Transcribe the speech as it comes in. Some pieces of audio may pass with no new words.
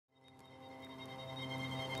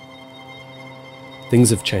things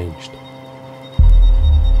have changed.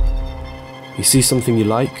 You see something you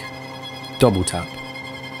like, double tap.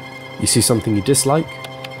 You see something you dislike,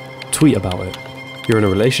 tweet about it. You're in a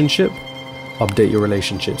relationship, update your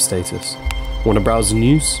relationship status. Want to browse the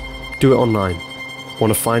news? Do it online.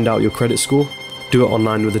 Want to find out your credit score? Do it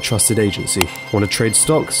online with a trusted agency. Want to trade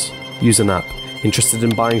stocks? Use an app. Interested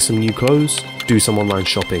in buying some new clothes? Do some online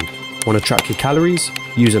shopping. Want to track your calories?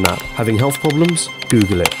 Use an app. Having health problems?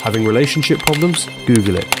 Google it. Having relationship problems?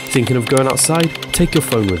 Google it. Thinking of going outside? Take your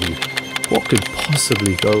phone with you. What could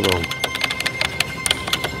possibly go wrong?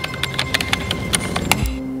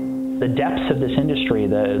 The depths of this industry,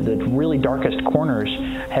 the really darkest corners,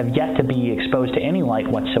 have yet to be exposed to any light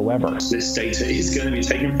whatsoever. This data is going to be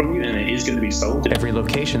taken from you and it is going to be sold. Every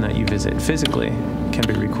location that you visit physically can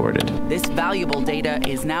be recorded. This valuable data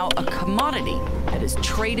is now a commodity that is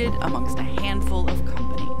traded amongst a handful of companies.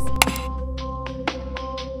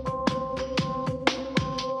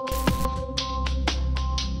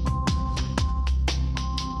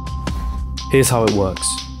 Here's how it works.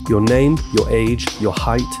 Your name, your age, your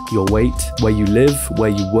height, your weight, where you live, where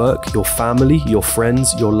you work, your family, your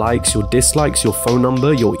friends, your likes, your dislikes, your phone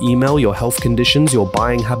number, your email, your health conditions, your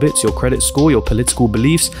buying habits, your credit score, your political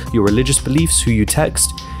beliefs, your religious beliefs, who you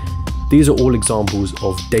text. These are all examples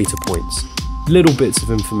of data points, little bits of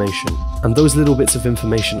information, and those little bits of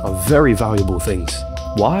information are very valuable things.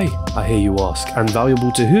 Why, I hear you ask, and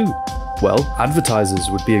valuable to who? Well,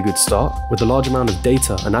 advertisers would be a good start. With a large amount of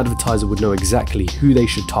data, an advertiser would know exactly who they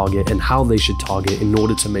should target and how they should target in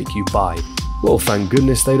order to make you buy. Well, thank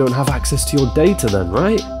goodness they don't have access to your data then,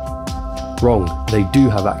 right? Wrong, they do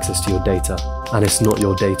have access to your data, and it's not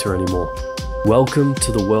your data anymore. Welcome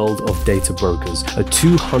to the world of data brokers, a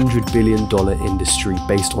 $200 billion industry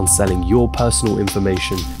based on selling your personal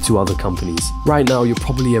information to other companies. Right now, you're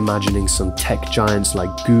probably imagining some tech giants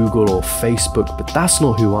like Google or Facebook, but that's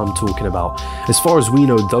not who I'm talking about. As far as we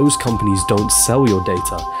know, those companies don't sell your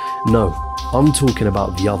data. No, I'm talking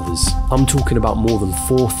about the others. I'm talking about more than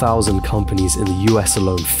 4,000 companies in the US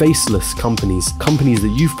alone, faceless companies, companies that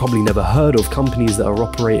you've probably never heard of, companies that are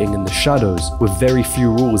operating in the shadows with very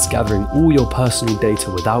few rules, gathering all your personal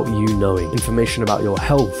data without you knowing. Information about your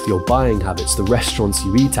health, your buying habits, the restaurants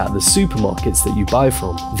you eat at, the supermarkets that you buy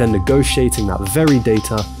from, then negotiating that very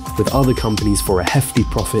data with other companies for a hefty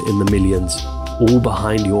profit in the millions, all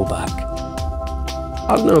behind your back.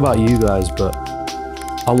 I don't know about you guys, but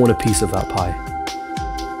I want a piece of that pie.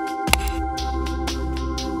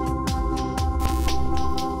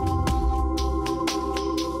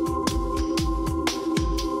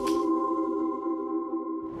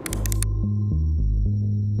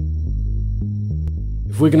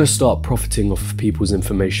 If we're going to start profiting off of people's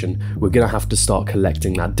information, we're going to have to start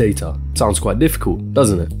collecting that data. Sounds quite difficult,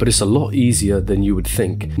 doesn't it? But it's a lot easier than you would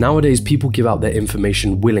think. Nowadays, people give out their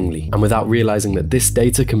information willingly and without realizing that this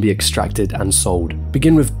data can be extracted and sold.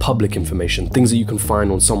 Begin with public information, things that you can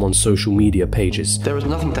find on someone's social media pages. There was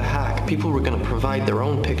nothing to hack. People were going to provide their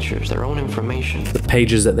own pictures, their own information. The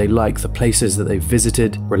pages that they like, the places that they've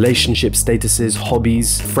visited, relationship statuses,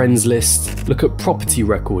 hobbies, friends lists. Look at property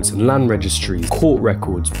records and land registries, court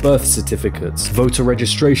records, birth certificates, voter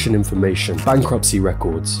registration information, bankruptcy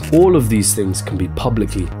records. All of these things can be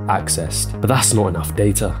publicly accessed. But that's not enough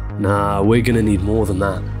data. Nah, we're gonna need more than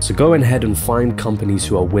that. So go ahead and find companies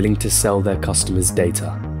who are willing to sell their customers'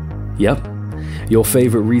 data. Yep, your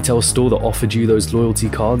favorite retail store that offered you those loyalty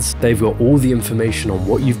cards, they've got all the information on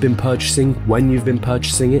what you've been purchasing, when you've been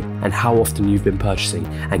purchasing it, and how often you've been purchasing.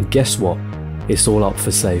 And guess what? It's all up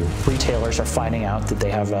for sale. Retailers are finding out that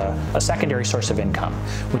they have a secondary source of income,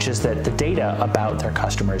 which is that the data about their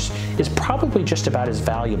customers is probably just about as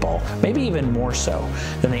valuable, maybe even more so,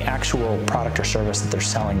 than the actual product or service that they're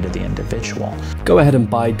selling to the individual. Go ahead and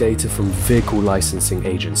buy data from vehicle licensing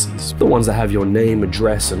agencies, the ones that have your name,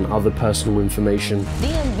 address, and other personal information.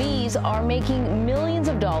 DMVs are making millions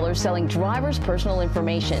of dollars selling drivers' personal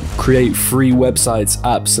information. Create free websites,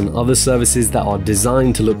 apps, and other services that are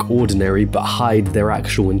designed to look ordinary but hide their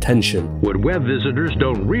actual intention. What web visitors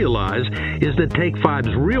don't realize is that Take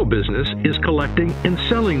 5's real business is collecting and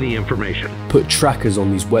selling the information. Put trackers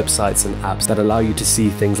on these websites and apps that allow you to see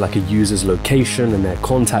things like a user's location and their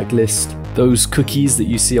contact list. Those cookies that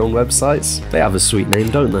you see on websites, they have a sweet name,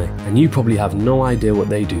 don't they? And you probably have no idea what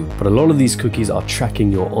they do. But a lot of these cookies are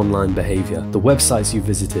tracking your online behavior, the websites you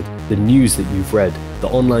visited, the news that you've read, the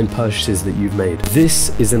online purchases that you've made.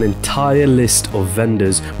 This is an entire list of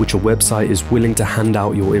vendors which a website is willing to hand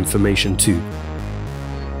out your information to.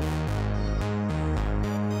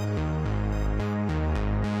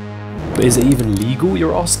 But is it even legal,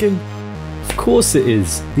 you're asking? Of course it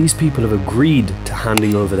is. These people have agreed to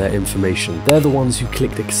handing over their information. They're the ones who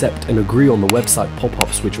clicked accept and agree on the website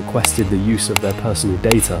pop-ups which requested the use of their personal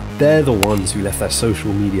data. They're the ones who left their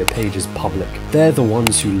social media pages public. They're the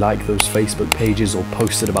ones who liked those Facebook pages or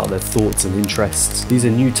posted about their thoughts and interests. These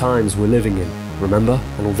are new times we're living in, remember?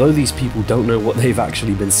 And although these people don't know what they've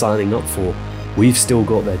actually been signing up for, we've still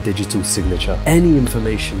got their digital signature. Any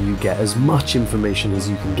information you get, as much information as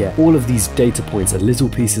you can get, all of these data points are little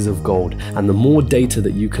pieces of gold, and the more data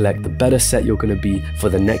that you collect, the better set you're going to be for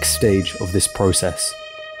the next stage of this process.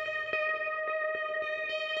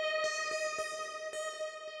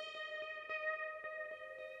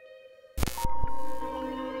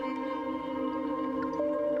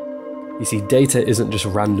 You see, data isn't just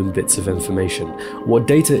random bits of information. What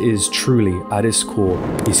data is truly, at its core,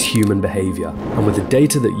 is human behavior. And with the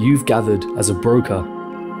data that you've gathered as a broker,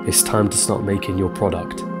 it's time to start making your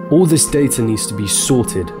product. All this data needs to be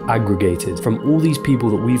sorted, aggregated. From all these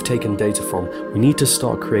people that we've taken data from, we need to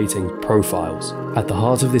start creating profiles. At the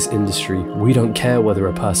heart of this industry, we don't care whether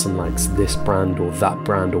a person likes this brand or that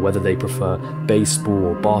brand, or whether they prefer baseball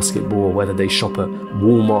or basketball, or whether they shop at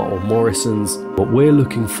Walmart or Morrison's. What we're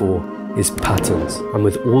looking for is patterns. And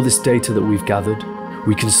with all this data that we've gathered,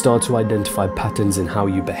 we can start to identify patterns in how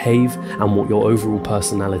you behave and what your overall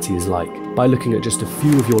personality is like. By looking at just a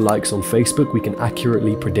few of your likes on Facebook, we can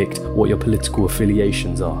accurately predict what your political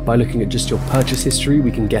affiliations are. By looking at just your purchase history,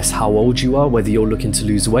 we can guess how old you are, whether you're looking to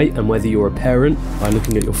lose weight, and whether you're a parent. By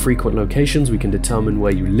looking at your frequent locations, we can determine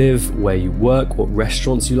where you live, where you work, what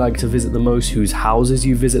restaurants you like to visit the most, whose houses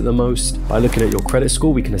you visit the most. By looking at your credit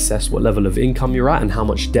score, we can assess what level of income you're at and how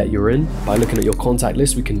much debt you're in. By looking at your contact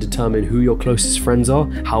list, we can determine who your closest friends are,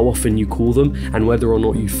 how often you call them, and whether or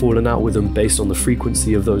not you've fallen out with them based on the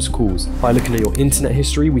frequency of those calls. By looking at your internet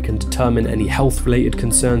history, we can determine any health-related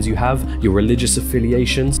concerns you have, your religious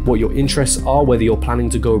affiliations, what your interests are, whether you're planning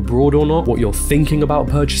to go abroad or not, what you're thinking about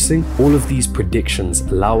purchasing. All of these predictions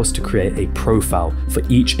allow us to create a profile for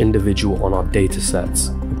each individual on our data sets.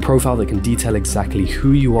 A profile that can detail exactly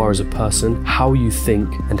who you are as a person, how you think,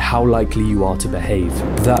 and how likely you are to behave.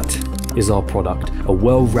 That is our product, a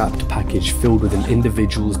well-wrapped package filled with an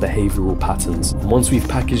individual's behavioral patterns. And once we've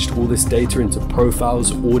packaged all this data into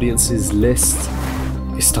profiles, audiences, lists,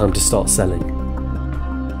 it's time to start selling.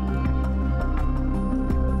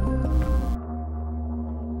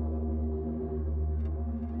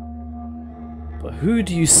 But who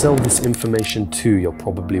do you sell this information to, you're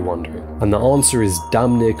probably wondering? And the answer is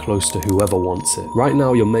damn near close to whoever wants it. Right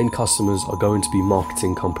now, your main customers are going to be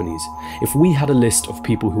marketing companies. If we had a list of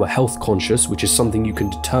people who are health conscious, which is something you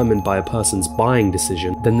can determine by a person's buying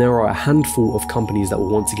decision, then there are a handful of companies that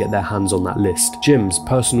will want to get their hands on that list. Gyms,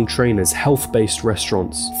 personal trainers, health-based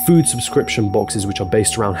restaurants, food subscription boxes which are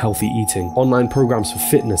based around healthy eating, online programs for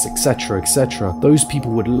fitness, etc, etc. Those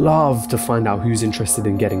people would love to find out who's interested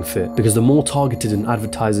in getting fit, because the more targeted an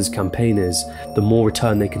advertiser's campaign is, the more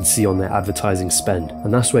return they can see on their advertising spend.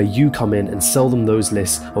 And that's where you come in and sell them those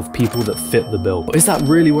lists of people that fit the bill. But is that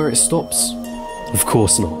really where it stops? Of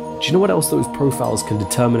course not. Do you know what else those profiles can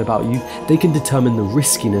determine about you? They can determine the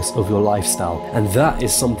riskiness of your lifestyle, and that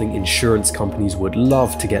is something insurance companies would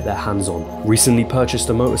love to get their hands on. Recently purchased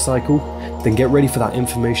a motorcycle? Then get ready for that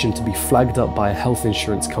information to be flagged up by a health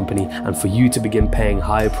insurance company and for you to begin paying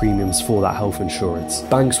higher premiums for that health insurance.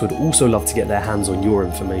 Banks would also love to get their hands on your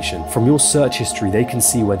information. From your search history, they can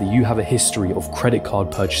see whether you have a history of credit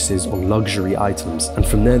card purchases on luxury items, and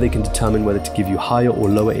from there they can determine whether to give you higher or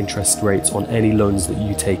lower interest rates on any loans that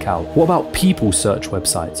you take out. What about people search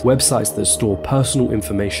websites? Websites that store personal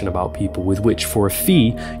information about people with which, for a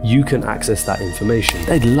fee, you can access that information.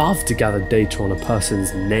 They'd love to gather data on a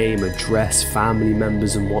person's name, address, family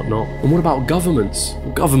members and whatnot. And what about governments?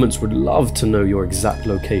 Well, governments would love to know your exact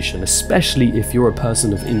location, especially if you're a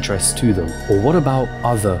person of interest to them. Or what about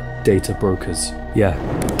other data brokers? Yeah,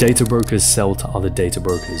 data brokers sell to other data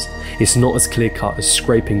brokers. It's not as clear-cut as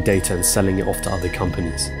scraping data and selling it off to other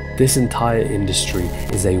companies. This entire industry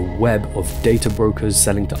is a web of data brokers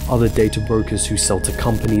selling to other data brokers who sell to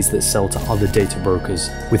companies that sell to other data brokers,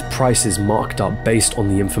 with prices marked up based on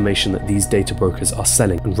the information that these data brokers are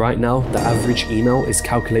selling. And right now, the average email is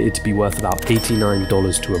calculated to be worth about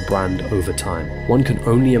 $89 to a brand over time. One can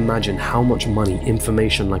only imagine how much money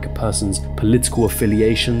information like a person's political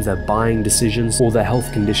affiliations, their buying decisions, or their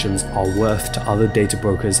health conditions are worth to other data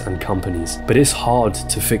brokers and companies. But it's hard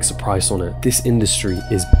to fix a price on it. This industry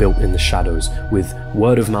is built in the shadows, with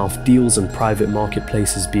word-of-mouth deals and private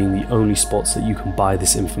marketplaces being the only spots that you can buy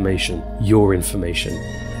this information, your information.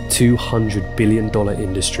 $200 billion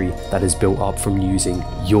industry that is built up from using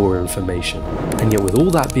your information. And yet with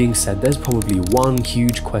all that being said, there's probably one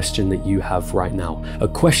huge question that you have right now, a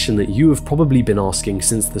question that you have probably been asking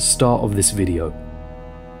since the start of this video.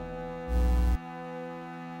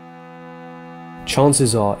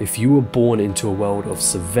 Chances are, if you were born into a world of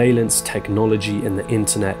surveillance, technology, and the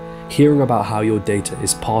internet, hearing about how your data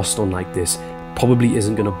is passed on like this probably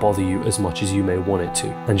isn't going to bother you as much as you may want it to.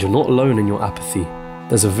 And you're not alone in your apathy.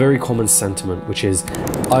 There's a very common sentiment, which is,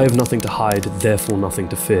 I have nothing to hide, therefore nothing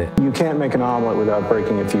to fear. You can't make an omelet without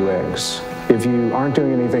breaking a few eggs. If you aren't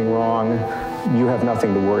doing anything wrong, you have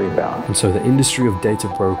nothing to worry about. And so the industry of data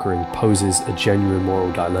brokering poses a genuine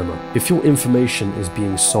moral dilemma. If your information is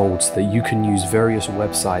being sold so that you can use various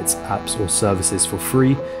websites, apps, or services for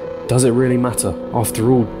free, does it really matter?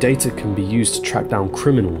 After all, data can be used to track down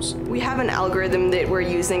criminals. We have an algorithm that we're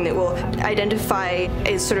using that will identify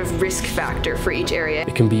a sort of risk factor for each area.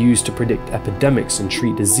 It can be used to predict epidemics and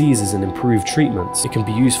treat diseases and improve treatments. It can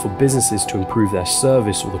be used for businesses to improve their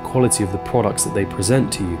service or the quality of the products that they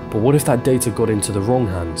present to you. But what if that data got into the wrong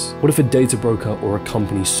hands? What if a data broker or a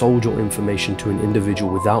company sold your information to an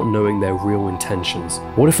individual without knowing their real intentions?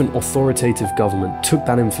 What if an authoritative government took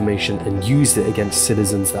that information and used it against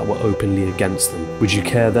citizens that were openly against them? Would you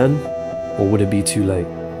care then? Or would it be too late?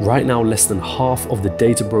 Right now, less than half of the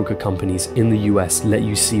data broker companies in the US let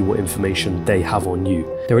you see what information they have on you.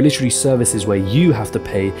 There are literally services where you have to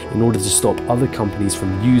pay in order to stop other companies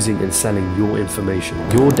from using and selling your information.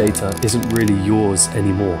 Your data isn't really yours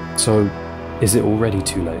anymore. So, is it already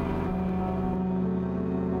too late?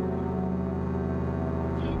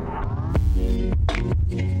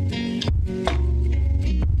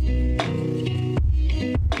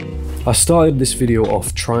 I started this video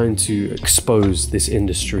off trying to expose this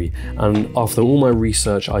industry, and after all my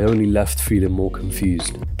research I only left feeling more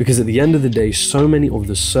confused. Because at the end of the day, so many of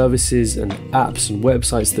the services and apps and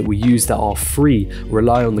websites that we use that are free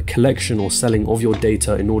rely on the collection or selling of your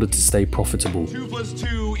data in order to stay profitable. 2 +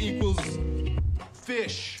 2 =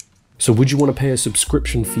 fish. So would you want to pay a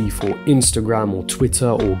subscription fee for Instagram or Twitter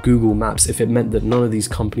or Google Maps if it meant that none of these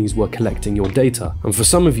companies were collecting your data? And for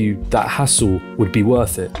some of you, that hassle would be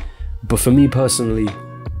worth it. But for me personally,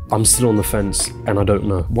 I'm still on the fence and I don't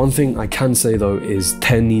know. One thing I can say though is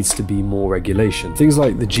there needs to be more regulation. Things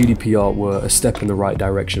like the GDPR were a step in the right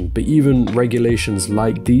direction, but even regulations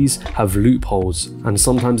like these have loopholes and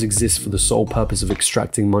sometimes exist for the sole purpose of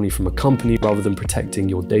extracting money from a company rather than protecting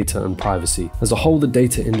your data and privacy. As a whole, the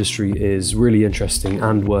data industry is really interesting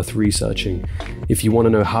and worth researching if you want to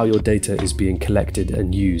know how your data is being collected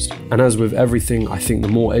and used. And as with everything, I think the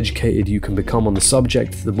more educated you can become on the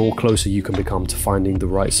subject, the more closer you can become to finding the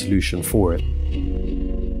right solution for it.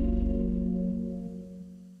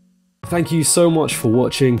 Thank you so much for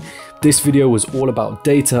watching. This video was all about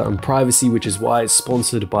data and privacy, which is why it's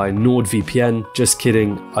sponsored by NordVPN. Just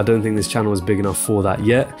kidding, I don't think this channel is big enough for that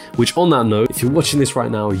yet. Which, on that note, if you're watching this right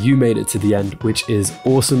now, you made it to the end, which is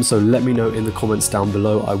awesome. So let me know in the comments down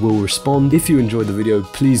below. I will respond. If you enjoyed the video,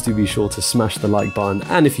 please do be sure to smash the like button.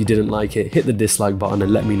 And if you didn't like it, hit the dislike button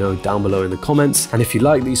and let me know down below in the comments. And if you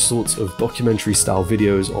like these sorts of documentary style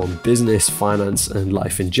videos on business, finance, and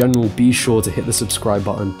life in general, be sure to hit the subscribe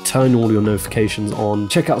button, turn all your notifications on,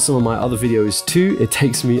 check out some of my other videos too. It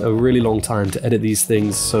takes me a really long time to edit these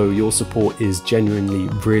things, so your support is genuinely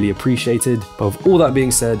really appreciated. But with all that being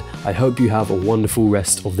said, I hope you have a wonderful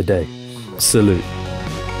rest of the day. Salute.